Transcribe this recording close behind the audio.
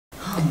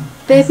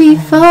Baby,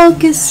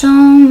 focus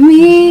on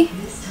me.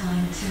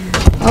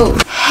 Oh,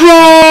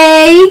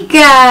 hey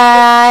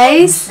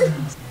guys,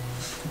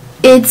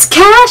 it's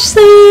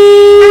Cashley.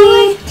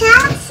 Oh, it's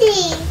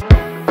Cassie.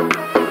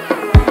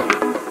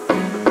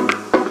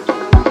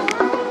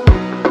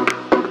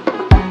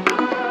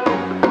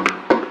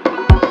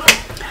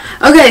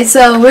 Okay,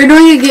 so we're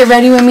doing a get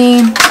ready with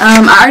me.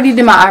 I already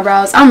did my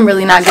eyebrows. I'm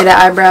really not good at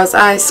eyebrows.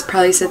 I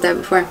probably said that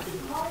before.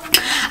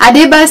 I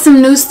did buy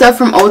some new stuff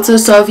from Ulta,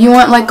 so if you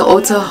want like an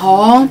Ulta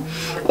haul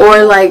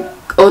or like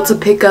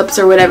Ulta pickups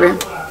or whatever,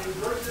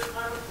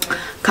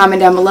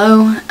 comment down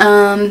below.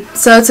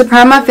 So to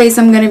prime my face,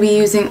 I'm going to be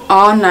using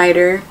All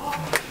Nighter.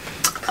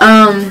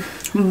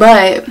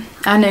 But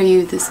I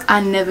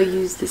never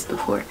used this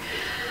before.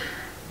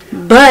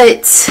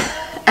 But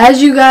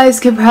as you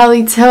guys can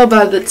probably tell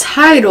by the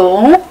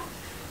title,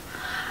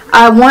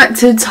 I want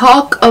to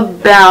talk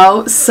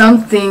about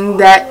something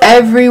that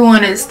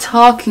everyone is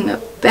talking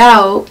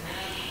about,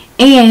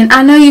 and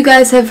I know you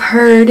guys have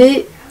heard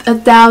it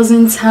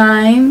 1,000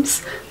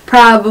 times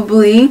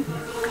probably.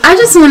 I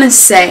just want to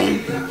say,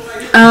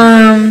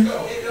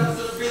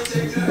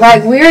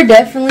 like, we're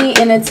definitely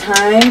in a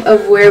time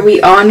of where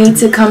we all need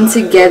to come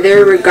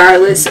together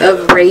regardless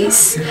of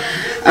race.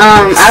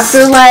 I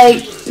feel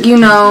like, you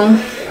know,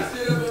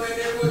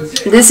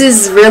 this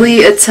is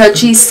really a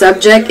touchy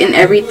subject and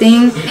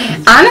everything.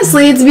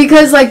 Honestly, it's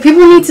because like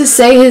people need to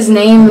say his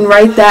name and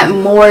write that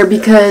more,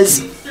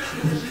 because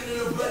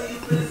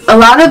a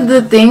lot of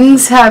the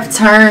things have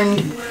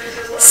turned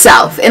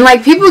south, and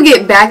like people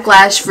get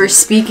backlash for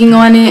speaking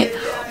on it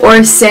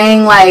or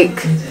saying,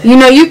 like, you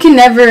know, you can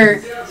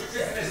never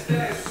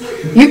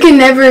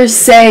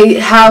say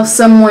how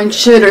someone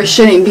should or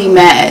shouldn't be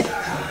mad.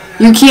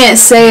 You can't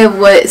say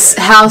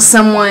how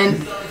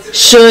someone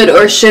should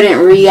or shouldn't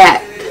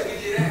react.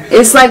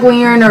 It's like when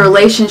you're in a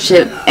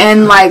relationship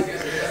and like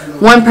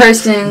one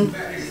person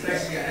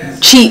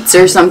cheats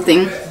or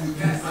something.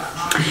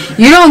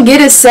 You don't get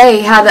to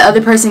say how the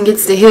other person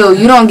gets to heal.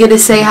 You don't get to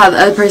say how the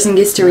other person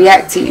gets to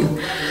react to you.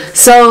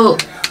 So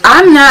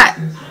I'm not,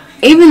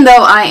 even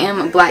though I am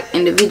a black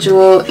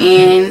individual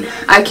and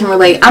I can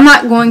relate, I'm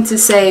not going to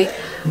say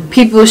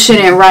people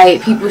shouldn't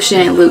riot, people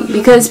shouldn't loot,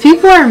 because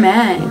people are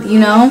mad, you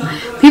know?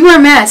 People are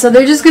mad, so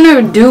they're just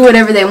going to do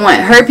whatever they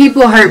want. Hurt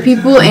people,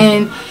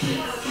 and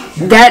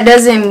that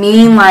doesn't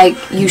mean like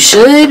you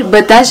should,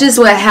 but that's just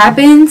what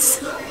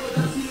happens.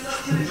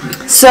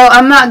 So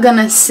I'm not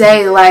gonna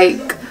say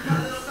like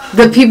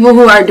the people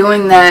who are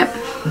doing that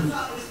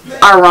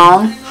are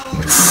wrong,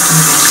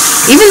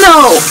 even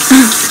though,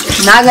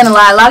 not gonna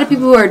lie, a lot of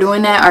people who are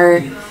doing that are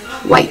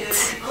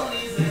white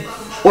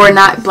or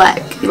not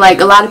black. Like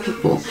a lot of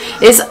people,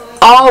 it's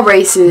all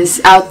races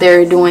out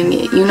there doing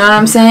it, you know what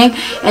I'm saying?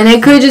 And they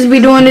could just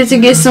be doing it to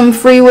get some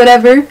free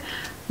whatever.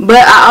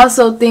 But I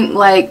also think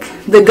like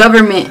the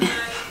government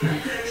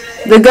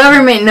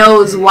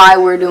knows why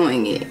we're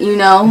doing it, you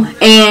know,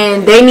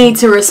 and they need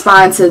to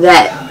respond to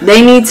that.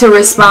 They need to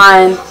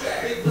respond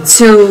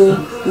to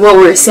what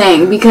we're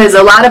saying, because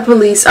a lot of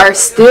police are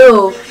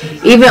still,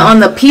 even on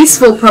the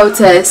peaceful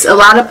protests, a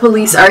lot of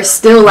police are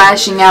still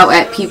lashing out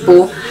at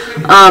people,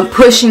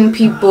 pushing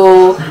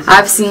people.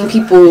 I've seen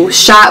people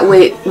shot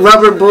with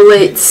rubber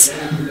bullets,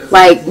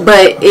 like,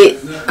 but it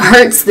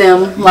hurts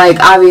them, like,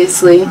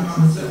 obviously.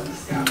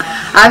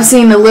 I've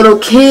seen a little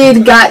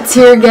kid got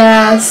tear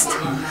gassed.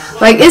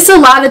 Like, it's a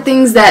lot of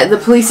things that the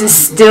police is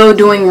still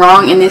doing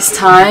wrong in this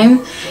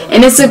time.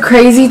 And it's a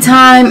crazy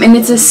time, and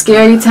it's a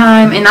scary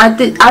time. And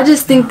I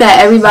just think that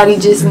everybody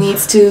just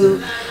needs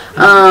to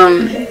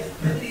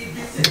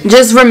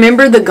just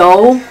remember the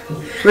goal.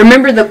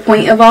 Remember the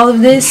point of all of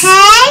this.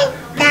 Hey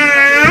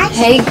guys.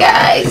 Hey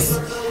guys.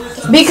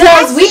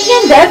 Because we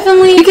can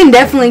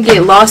definitely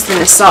get lost in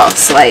the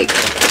sauce. Like,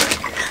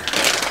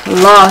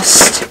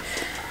 lost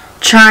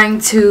trying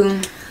to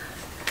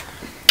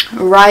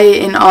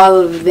riot and all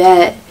of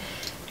that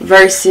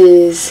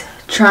versus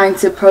trying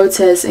to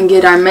protest and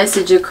get our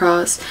message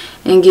across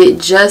and get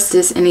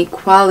justice and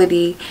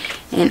equality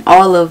and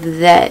all of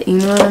that. You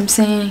know what I'm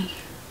saying?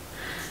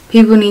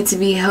 People need to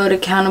be held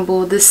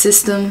accountable. The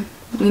system,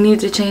 we need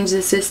to change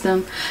the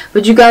system.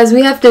 But you guys,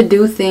 we have to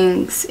do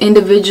things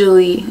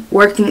individually,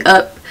 working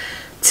up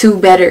to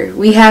better.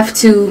 We have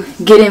to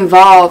get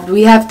involved.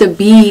 We have to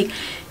be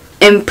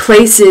in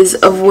places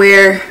of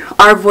where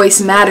our voice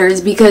matters,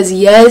 because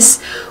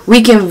yes,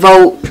 we can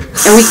vote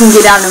and we can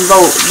get out and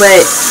vote,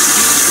 but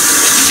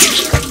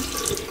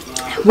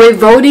with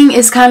voting,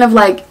 it's kind of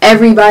like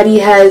everybody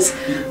has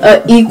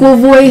an equal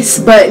voice,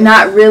 but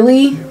not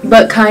really,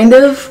 but kind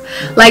of.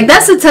 Like,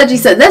 that's a touchy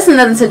subject. That's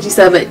another touchy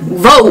subject.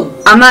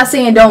 Vote. I'm not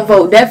saying don't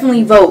vote.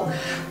 Definitely vote.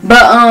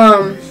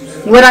 But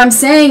what I'm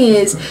saying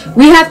is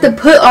we have to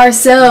put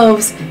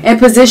ourselves in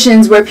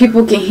positions where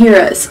people can hear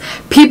us.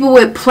 People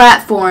with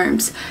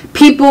platforms.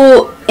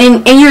 People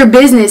in your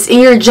business, in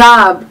your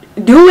job.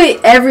 Do it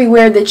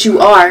everywhere that you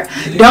are.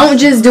 Don't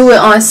just do it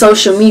on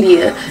social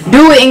media.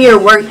 Do it in your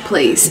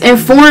workplace.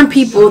 Inform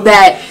people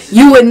that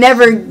you would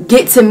never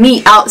get to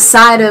meet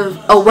outside of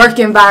a work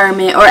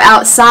environment or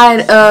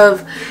outside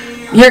of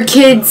your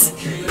kids'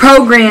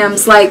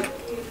 programs. Like,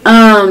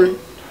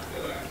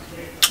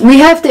 we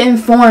have to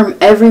inform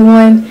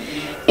everyone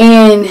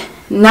and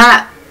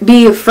not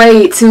be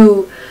afraid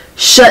to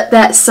shut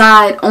that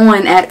side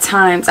on at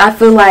times. I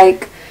feel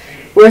like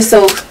we're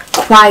so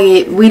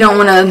quiet, we don't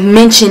want to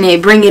mention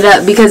it, bring it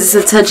up because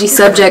it's a touchy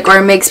subject or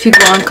it makes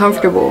people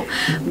uncomfortable.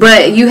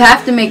 But you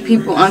have to make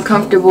people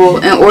uncomfortable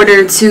in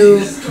order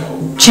to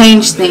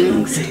change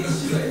things.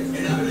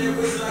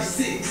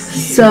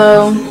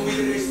 So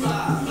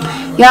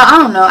yeah, I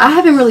don't know, I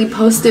haven't really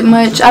posted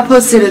much. I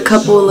posted a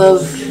couple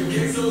of,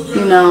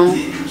 you know,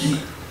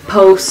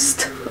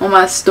 posts on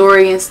my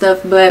story and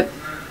stuff, but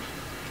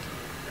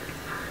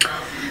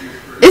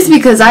it's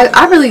because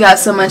I really got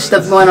so much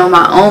stuff going on in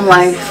my own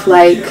life.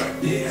 Like,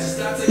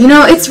 you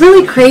know, it's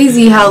really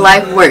crazy how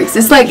life works.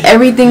 It's like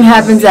everything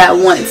happens at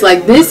once.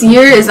 Like, this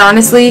year is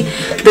honestly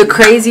the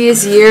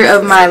craziest year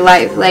of my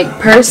life. Like,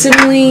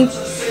 personally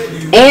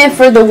and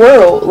for the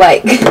world.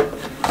 Like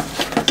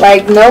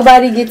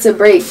nobody gets a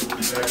break.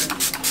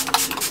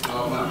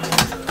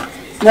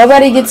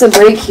 Nobody gets a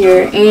break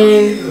here.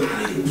 And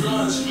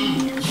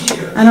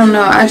I don't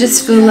know. I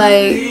just feel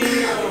like,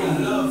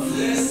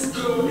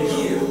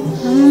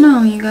 I don't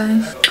know, you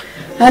guys.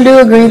 I do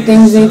agree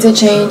things need to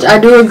change. I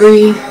do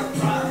agree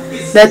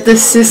that the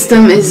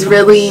system is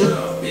really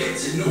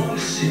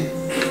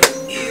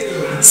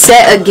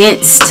set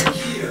against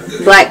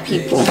black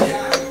people.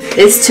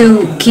 It's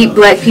to keep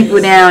black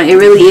people down. It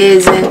really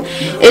is. And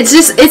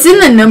it's in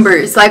the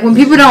numbers. Like, when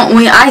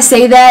I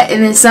say that,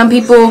 and then some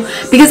people,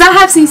 because I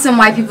have seen some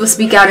white people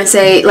speak out and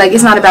say, like,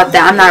 it's not about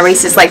that, I'm not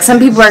racist. Like, some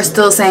people are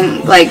still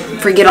saying, like,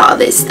 forget all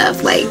this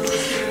stuff. Like,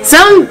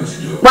 some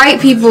white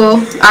people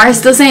are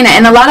still saying that,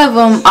 and a lot of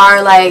them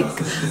are, like,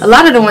 a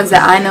lot of the ones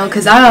that I know,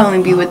 because I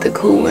only be with the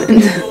cool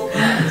ones,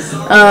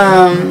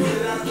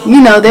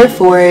 you know, they're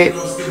for it.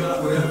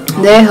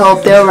 They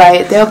hope, they'll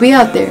write, they'll be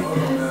out there.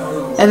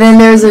 And then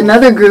there's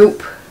another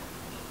group,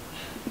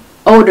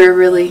 older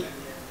really,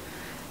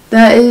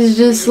 that is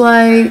just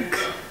like,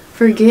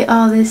 forget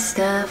all this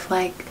stuff.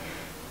 Like,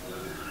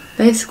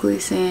 basically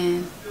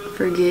saying,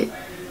 forget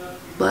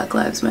Black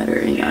Lives Matter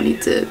and y'all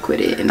need to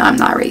quit it. And I'm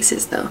not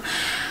racist though.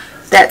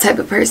 That type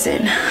of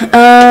person.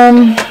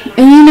 And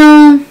you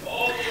know,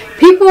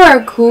 people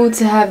are cool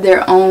to have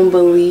their own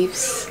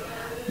beliefs,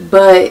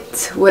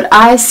 but what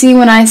I see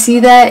when I see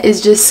that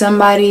is just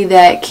somebody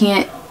that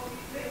can't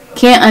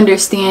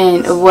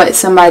understand what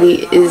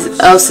somebody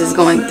else is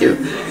going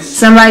through.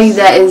 Somebody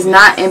that is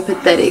not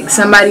empathetic.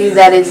 Somebody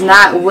that is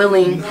not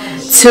willing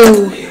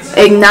to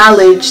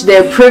acknowledge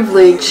their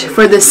privilege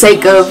for the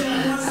sake of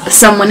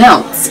someone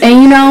else.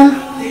 And you know,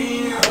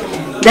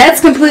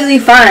 that's completely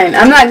fine.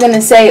 I'm not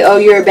gonna say, oh,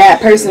 you're a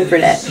bad person for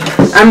that.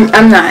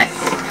 I'm not.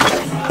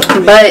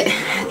 But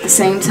at the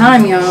same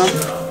time, y'all,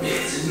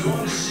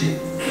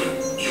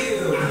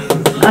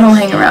 I don't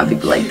hang around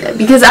people like that,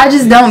 because I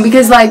just don't.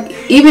 Because, like,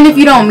 even if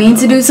you don't mean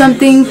to do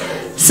something,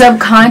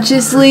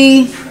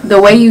 subconsciously the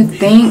way you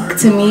think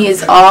to me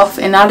is off,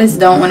 and I just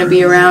don't want to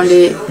be around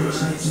it.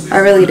 I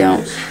really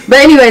don't. But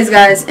anyways,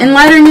 guys, in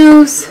lighter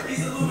news,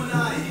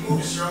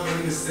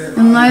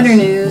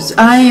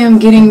 I am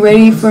getting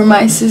ready for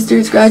my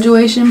sister's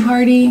graduation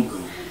party.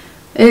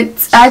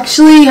 It's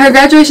actually, her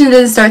graduation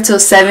doesn't start till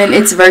 7.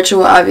 It's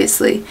virtual,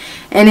 obviously,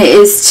 and it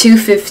is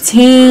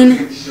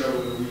 2:15.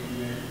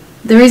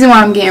 The reason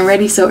why I'm getting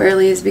ready so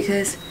early is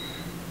because,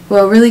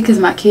 well, really because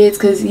my kids,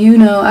 because, you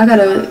know, I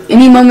gotta,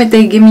 any moment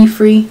they give me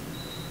free,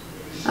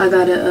 I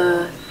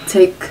gotta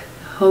take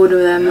hold of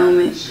that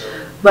moment.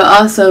 But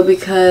also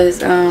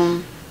because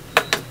I'm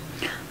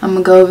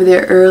gonna go over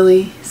there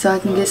early so I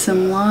can get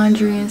some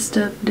laundry and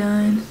stuff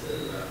done.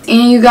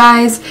 And you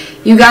guys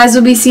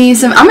will be seeing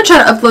some, I'm gonna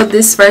try to upload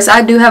this first.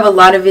 I do have a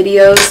lot of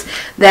videos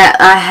that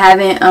I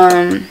haven't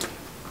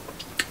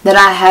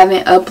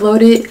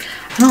uploaded.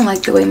 I don't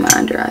like the way my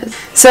under eyes.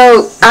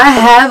 So I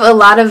have a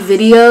lot of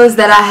videos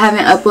that I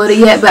haven't uploaded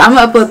yet, but I'm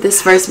gonna upload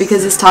this first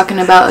because it's talking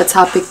about a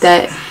topic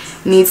that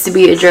needs to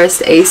be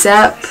addressed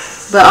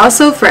ASAP, but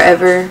also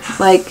forever.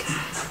 Like,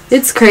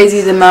 it's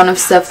crazy the amount of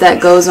stuff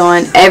that goes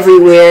on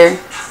everywhere.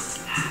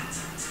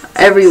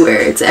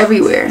 It's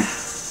everywhere.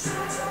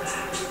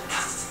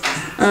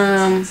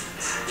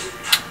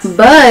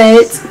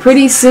 But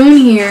pretty soon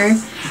here,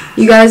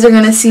 you guys are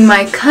gonna see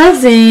my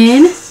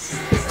cousin,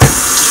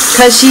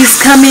 because she's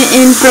coming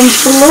in from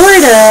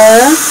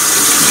Florida.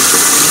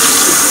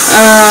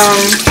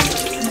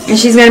 And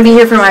she's going to be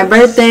here for my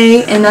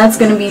birthday, and that's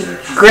going to be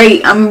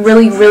great. I'm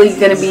really, really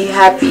going to be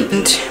happy.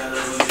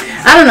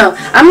 I don't know.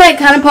 I'm like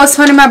kind of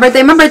postponing my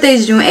birthday. My birthday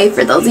is June 8th,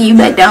 for those of you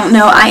that don't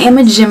know. I am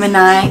a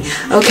Gemini,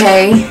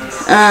 okay?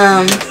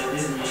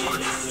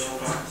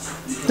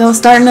 Don't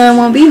start none,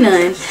 won't be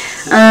none.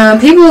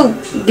 People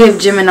give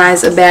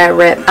Geminis a bad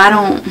rep. I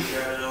don't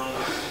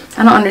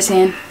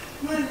understand.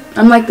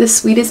 I'm like the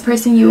sweetest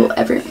person you will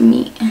ever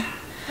meet.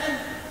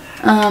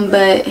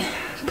 But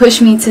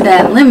push me to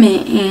that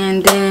limit,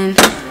 and then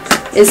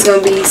it's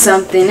going to be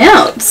something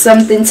else.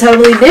 Something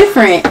totally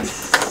different.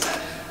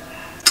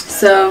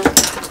 So,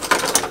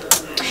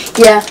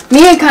 Yeah,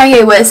 me and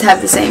Kanye West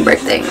have the same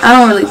birthday. I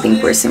don't really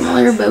think we're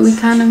similar, but we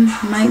kind of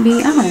might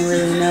be. I don't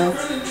really know.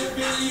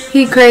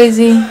 He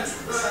crazy.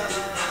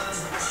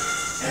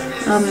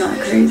 I'm not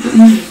crazy.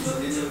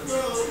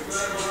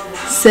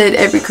 Said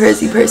every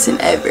crazy person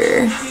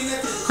ever.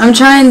 I'm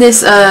trying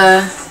this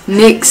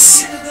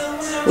NYX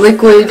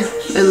liquid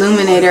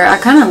illuminator. I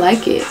kind of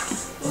like it.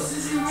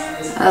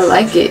 I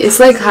like it.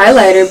 It's like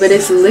highlighter, but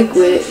it's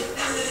liquid.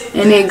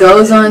 And it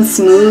goes on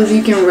smooth.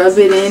 You can rub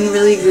it in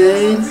really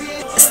good.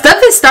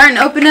 Stuff is starting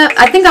to open up.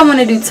 I think I want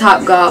to do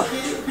Topgolf.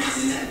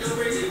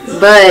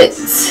 But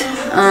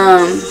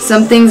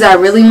some things I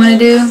really want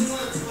to do.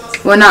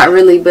 Well, not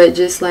really, but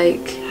just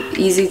like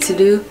easy to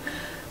do.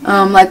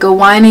 Like a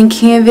wine and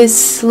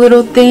canvas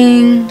little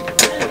thing.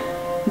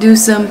 Do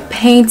some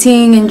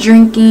painting and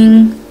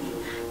drinking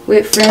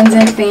with friends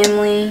and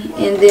family.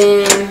 And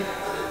then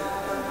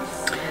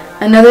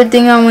another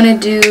thing I want to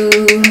do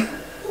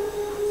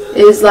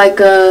is like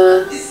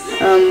a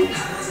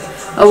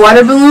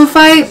water balloon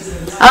fight.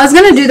 I was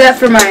gonna do that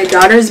for my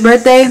daughter's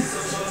birthday,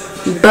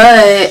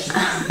 but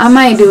I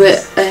might do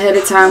it ahead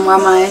of time while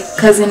my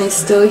cousin is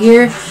still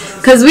here,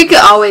 because we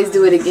could always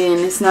do it again.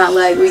 It's not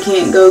like we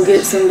can't go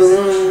get some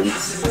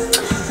balloons.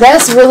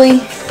 That's really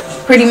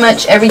pretty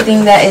much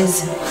everything that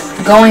is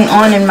going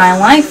on in my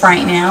life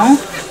right now.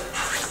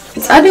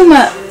 I do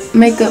my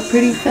makeup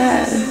pretty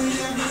fast.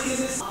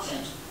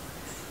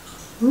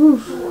 Ooh.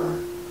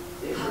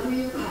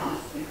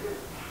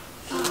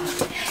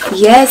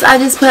 Yes, I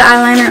just put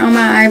eyeliner on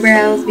my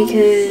eyebrows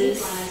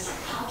because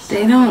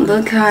they don't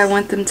look how I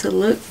want them to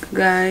look,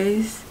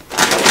 guys.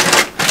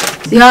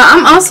 Y'all,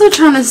 I'm also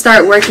trying to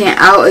start working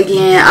out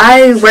again.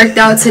 I worked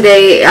out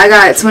today. I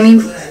got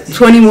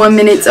 21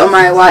 minutes on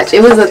my watch.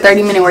 It was a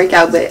 30-minute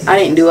workout, but I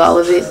didn't do all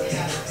of it.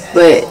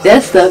 But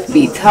that stuff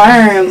be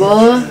tiring,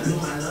 boy.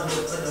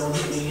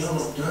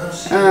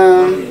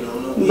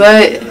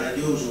 But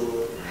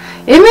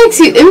it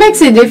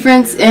makes a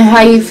difference in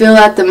how you feel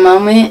at the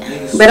moment.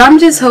 But I'm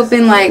just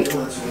hoping like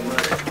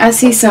I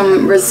see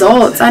some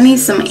results. I need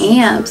some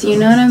abs, you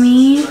know what I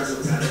mean?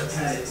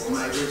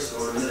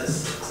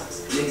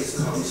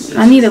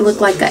 I need to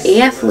look like an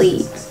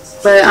athlete.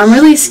 But I'm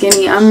really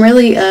skinny. I'm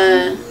really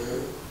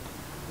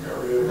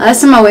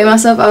last time I weighed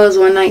myself I was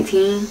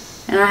 119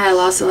 and I had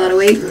lost a lot of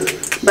weight.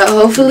 But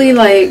hopefully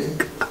like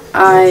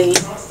I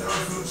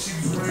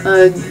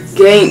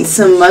gained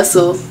some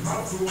muscle.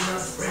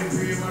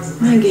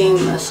 I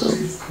gained muscle.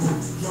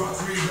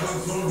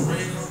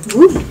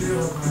 Ooh.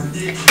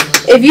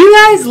 If you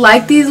guys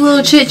like these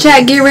little chit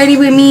chat get ready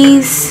with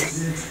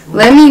me's,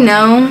 let me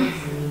know.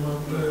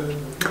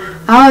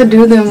 I'll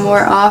do them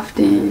more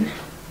often.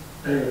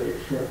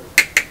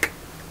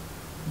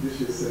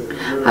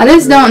 I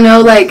just don't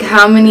know like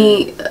how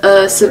many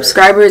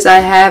subscribers I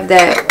have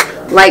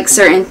that like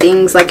certain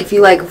things. Like if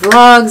you like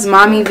vlogs,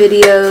 mommy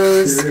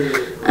videos,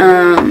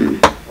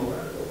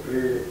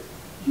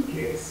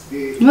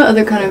 what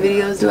other kind of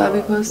videos do I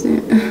be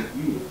posting?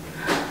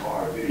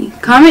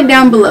 Comment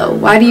down below.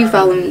 Why do you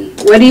follow me?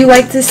 What do you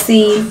like to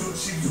see?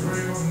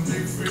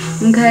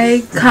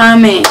 Okay,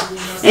 comment.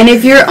 And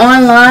if you're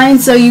online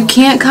so you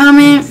can't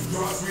comment,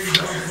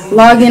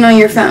 log in on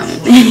your phone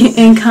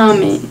and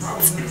comment.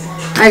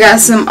 I got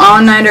some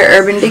all-nighter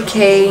Urban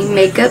Decay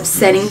makeup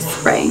setting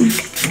spray.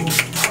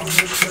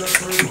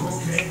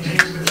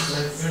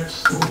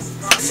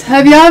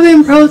 Have y'all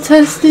been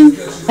protesting?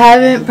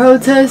 Haven't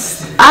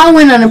protested? I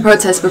went on a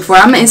protest before.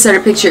 I'm gonna insert a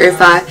picture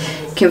if I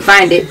can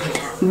find it.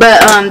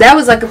 But that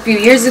was like a few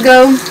years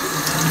ago.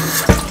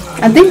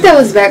 I think that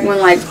was back when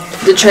like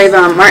the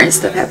Trayvon Martin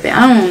stuff happened.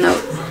 I don't know.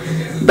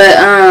 But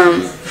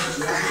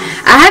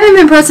I haven't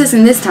been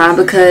protesting this time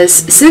because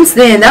since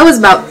then, that was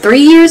about 3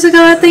 years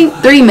ago, I think.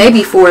 3,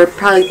 maybe 4,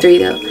 probably 3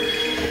 though.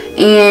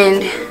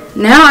 And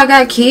now I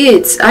got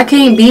kids. I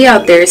can't be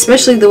out there,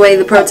 especially the way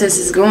the protest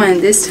is going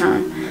this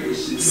time.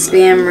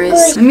 Spam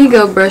wrist. Let me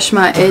go brush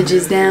my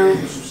edges down.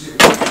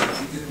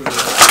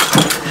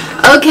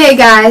 Okay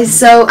guys,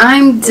 so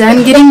I'm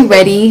done getting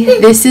ready.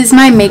 This is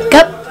my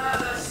makeup.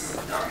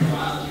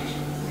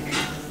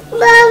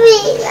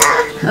 Mommy.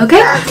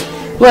 Okay?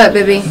 What,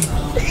 baby?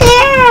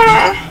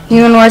 Here.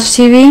 You wanna watch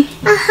TV?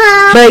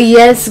 Uh-huh. But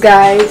yes,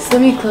 guys,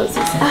 let me close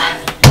this.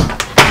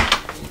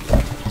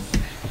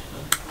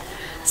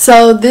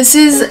 So this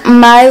is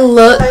my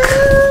look.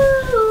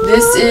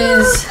 This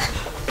is,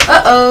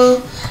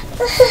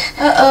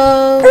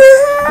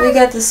 we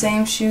got the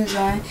same shoes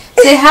on.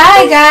 Say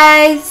hi,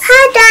 guys.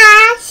 Hi,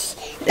 guys.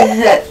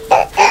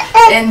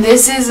 And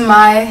this is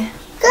my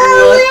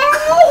look.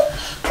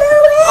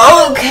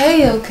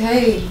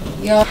 Okay,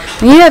 y'all.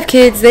 When you have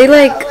kids, they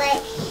like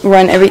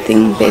run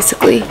everything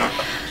basically.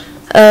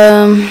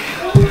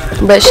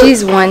 But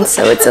she's 1,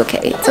 so it's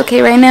okay. It's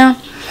okay right now.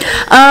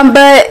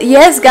 But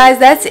yes, guys,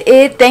 that's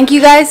it. Thank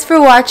you guys for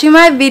watching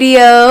my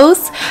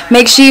videos.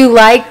 Make sure you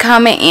like,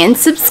 comment, and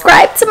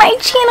subscribe to my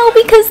channel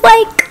because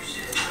like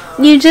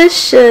you just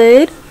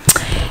should.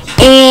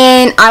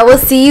 And I will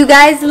see you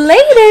guys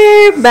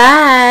later.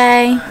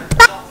 Bye.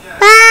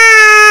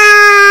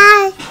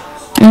 Bye.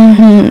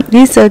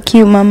 You're so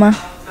cute, mama.